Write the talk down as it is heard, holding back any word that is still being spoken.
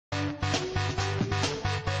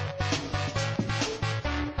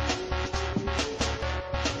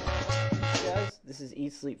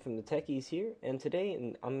Eatsleep from the Techies here, and today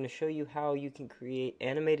I'm going to show you how you can create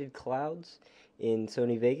animated clouds in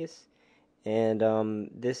Sony Vegas. And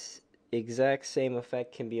this exact same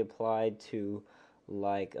effect can be applied to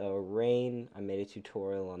like rain. I made a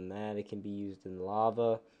tutorial on that. It can be used in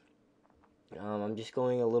lava. I'm just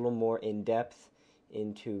going a little more in depth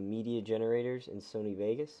into media generators in Sony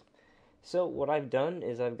Vegas. So what I've done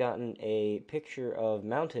is I've gotten a picture of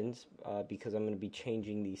mountains because I'm going to be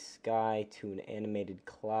changing the sky to an animated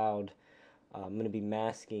cloud. I'm going to be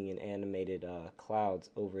masking an animated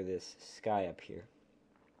clouds over this sky up here.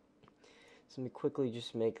 So let me quickly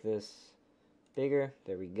just make this bigger.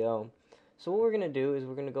 There we go. So what we're going to do is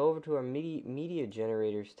we're going to go over to our media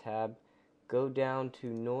generators tab, go down to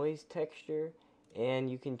noise texture,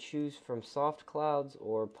 and you can choose from soft clouds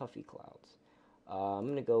or puffy clouds. I'm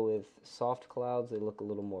going to go with soft clouds. They look a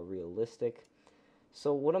little more realistic.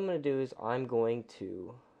 So what I'm going to do is I'm going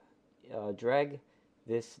to drag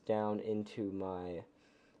this down into my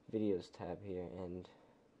videos tab here, and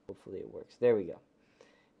hopefully it works. There we go.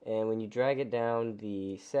 And when you drag it down,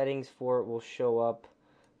 the settings for it will show up,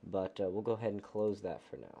 but we'll go ahead and close that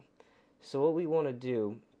for now. So what we want to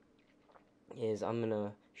do is I'm going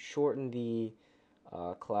to shorten the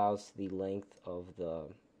clouds to the length of the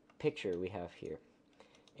picture we have here.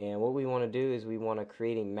 And what we want to do is we want to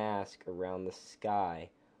create a mask around the sky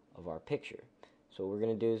of our picture. So what we're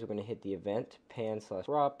going to do is we're going to hit the event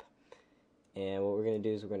pan/crop, and what we're going to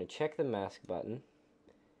do is we're going to check the mask button,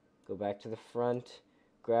 go back to the front,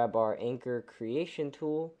 grab our anchor creation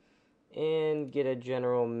tool, and get a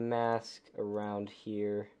general mask around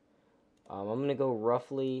here. I'm going to go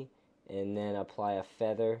roughly and then apply a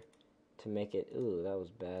feather to make it, ooh, that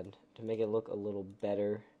was bad, to make it look a little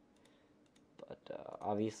better. But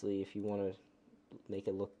obviously if you want to make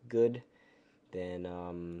it look good, then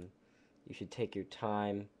you should take your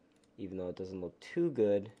time, even though it doesn't look too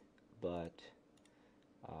good, but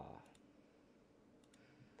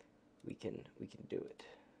we can do it.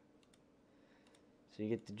 So you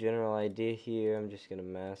get the general idea here. I'm just going to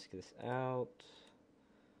mask this out,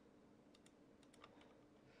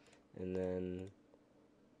 and then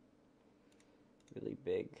really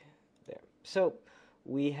big there. So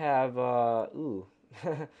we have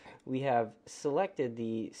we have selected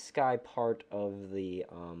the sky part of the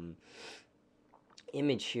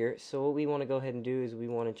image here. So what we want to go ahead and do is we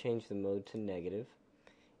want to change the mode to negative,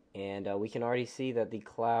 and we can already see that the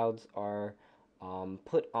clouds are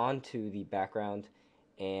put onto the background.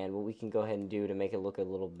 And what we can go ahead and do to make it look a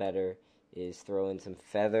little better is throw in some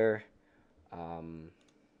feather.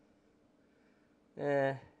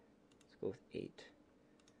 Let's go with 8.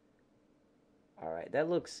 Alright, that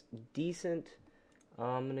looks decent.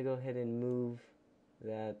 I'm going to go ahead and move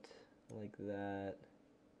that like that.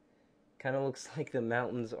 Kind of looks like the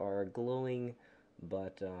mountains are glowing,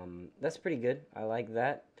 but that's pretty good. I like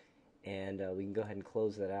that. And we can go ahead and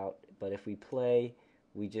close that out. But if we play,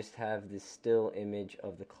 we just have this still image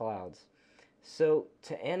of the clouds. So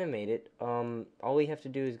to animate it, all we have to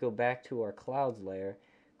do is go back to our clouds layer,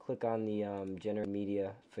 click on the generate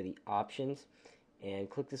media for the options, and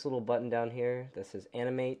click this little button down here that says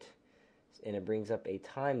animate, and it brings up a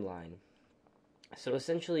timeline. So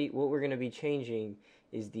essentially what we're going to be changing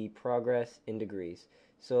is the progress in degrees.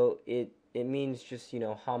 So it means just, you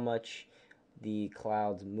know, how much the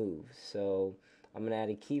clouds move. So I'm going to add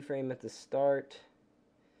a keyframe at the start,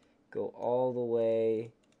 go all the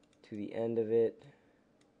way to the end of it,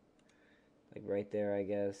 like right there, I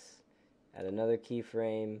guess. Add another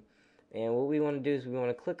keyframe, and what we want to do is we want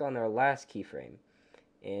to click on our last keyframe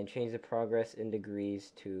and change the progress in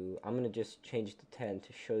degrees to, I'm going to just change to 10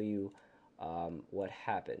 to show you what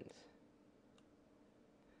happens.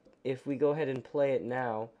 If we go ahead and play it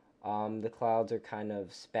now, the clouds are kind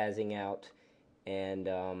of spazzing out, and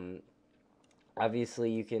obviously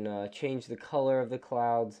you can change the color of the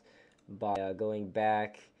clouds by going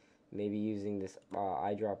back, maybe using this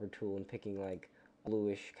eyedropper tool and picking like a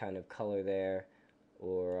bluish kind of color there,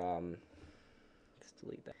 or let's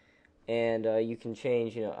delete that. And you can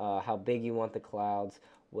change, you know, how big you want the clouds,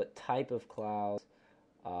 what type of clouds,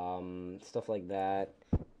 stuff like that.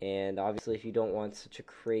 And obviously if you don't want such a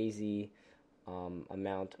crazy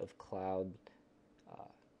amount of cloud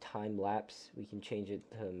time lapse, we can change it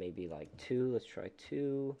to maybe like 2. Let's try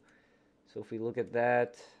 2. So if we look at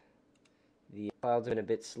that, the clouds have been a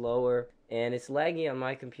bit slower, and it's laggy on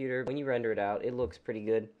my computer. When you render it out, it looks pretty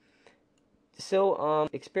good. So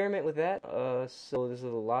experiment with that. So there's a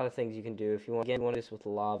lot of things you can do. If you want this with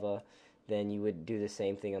lava, then you would do the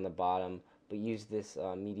same thing on the bottom, but use this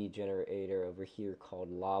media generator over here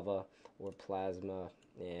called lava or plasma.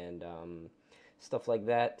 And stuff like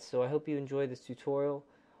that. So I hope you enjoy this tutorial.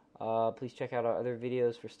 Please check out our other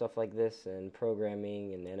videos for stuff like this and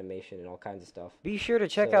programming and animation and all kinds of stuff. Be sure to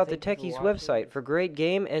check out the Techies website for great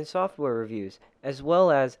game and software reviews, as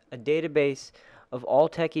well as a database of all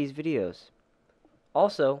Techies videos.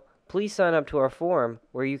 Also, please sign up to our forum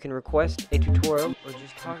where you can request a tutorial or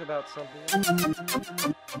just talk about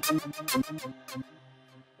something.